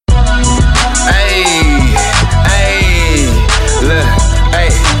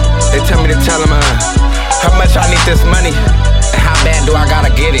need this money, and how bad do I gotta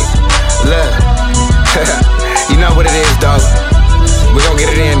get it? Look, you know what it is, though. We gon' get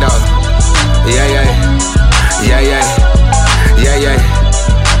it in, though. Yeah, yeah, yeah, yeah, yeah, yeah.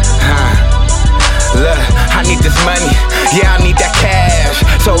 Look, I need this money, yeah, I need that cash,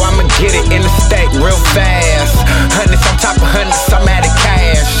 so I'ma get it in the state real fast. Hundreds on top of hundreds, I'm at it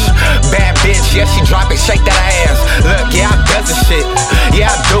cash. Bad bitch, yeah, she drop it, shake that ass. Look, yeah, I does the shit,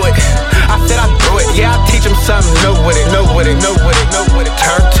 yeah, I do it. I said I do it, yeah, I teach them something new with it, new with it, new with it, new with it.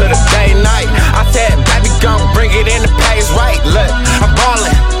 Turn to the day night, I said, baby, gon' bring it in, the pay's right. Look, I'm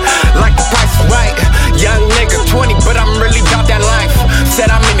ballin' like the price is right. Young nigga, 20, but I'm really about that life. Said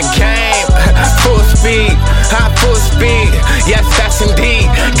I'm in the game, full speed, high full speed. Yes, that's indeed.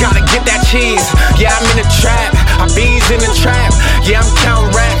 Gotta get that cheese. Yeah, I'm in the trap. I bees in the trap. Yeah, I'm counting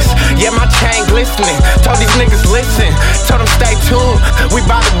racks. Yeah, my chain glistening. Told these niggas listen. Told them stay tuned. We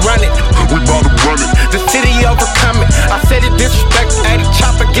bout to run it. We bout to run it. The city overcome it. I said it disrespect. Hey, the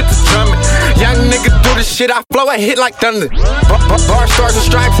chopper get the drumming. Young nigga do the shit. I flow and hit like thunder. Bar stars and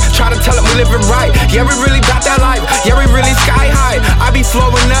stripes. Try to tell them we living right. Yeah, we really got that life. Yeah, we really sky high. I be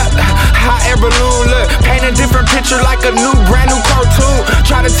flowing up. Hot air balloon. Look, paint a different picture like a new brand new cartoon.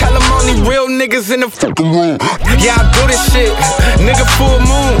 Try to tell them only real niggas in the fucking room. Yeah, I do this shit. Nigga full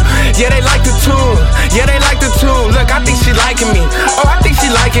moon. Yeah, they like the tune. Yeah, they like the tune. Look, I think she liking me. Oh, I think she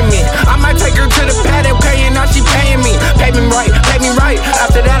liking me. I might take her to the pad and pay, and now she paying me. Pay me right, pay me right.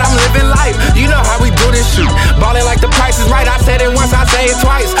 After that, I'm living life. You know how we do this shit. Ballin' like the price is right. I said it once, I say it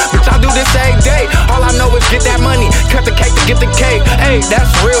twice. Bitch, I do this every day. All I know is get that money. Cut the cake to get the cake. Hey, that's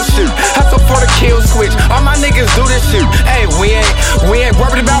real shit. Hustle for the kill switch. All my niggas do this shit. Hey, we ain't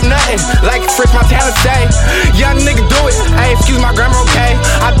worried about nothing. Like Fritz Montana say, young nigga do it. Hey, excuse my grammar, okay?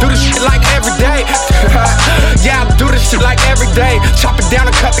 I do this shit like every day. Yeah, I do this shit like every day. Chop it down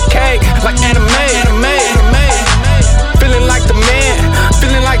and cut the cake like anime. Feeling like the man,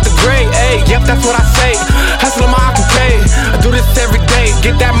 feeling like the great. Hey, yep, that's what I say. Hustle on my pay. I do this every day.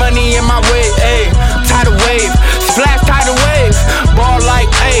 Get that money in my way. Hey, tidal wave, splash tidal wave. Ball like,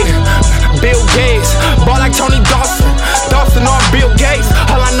 hey, Bill Gates. Ball like Tony Dawson. Dawson on Bill Gates.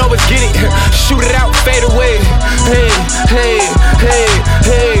 All I know is get it. Shoot it out, fade away. Hey, hey, hey,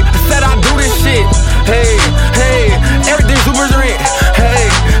 hey. I said I do this shit. Hey, hey. Everything Ubers are in. Hey,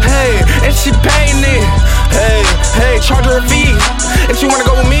 hey. And she paying it. Hey, hey. Charge her a fee. If she wanna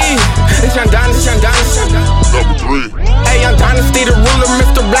go with me. It's Young Dynasty, Young Dynasty. Number 3. Hey, Young Dynasty, the ruler,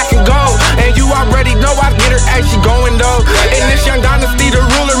 Mr. Black and Gold. And you already know I get her. Hey, she going though. And this Young Dynasty, the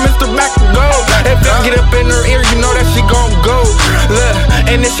ruler, Mr. Black and Gold. If I get up in her ear, you know that she gon' go. Look,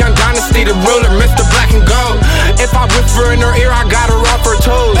 and this Young Dynasty, the ruler, Mr. Black and Gold. If I whisper in her ear, I got her off her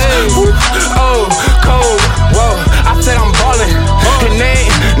toes. Hey. Oh, cold, whoa. I said I'm ballin', and they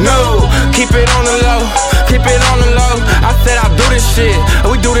ain't no. Keep it on the low, keep it on the low. I said I do this shit,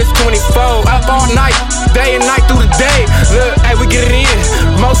 we do this 24. Up all night, day and night through the day. Look, hey, we get it in,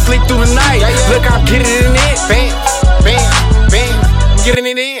 most sleep through the night. Look, I'm getting it in. Bands, getting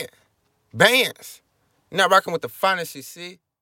it in. Bands. Not rocking with the finest, you see.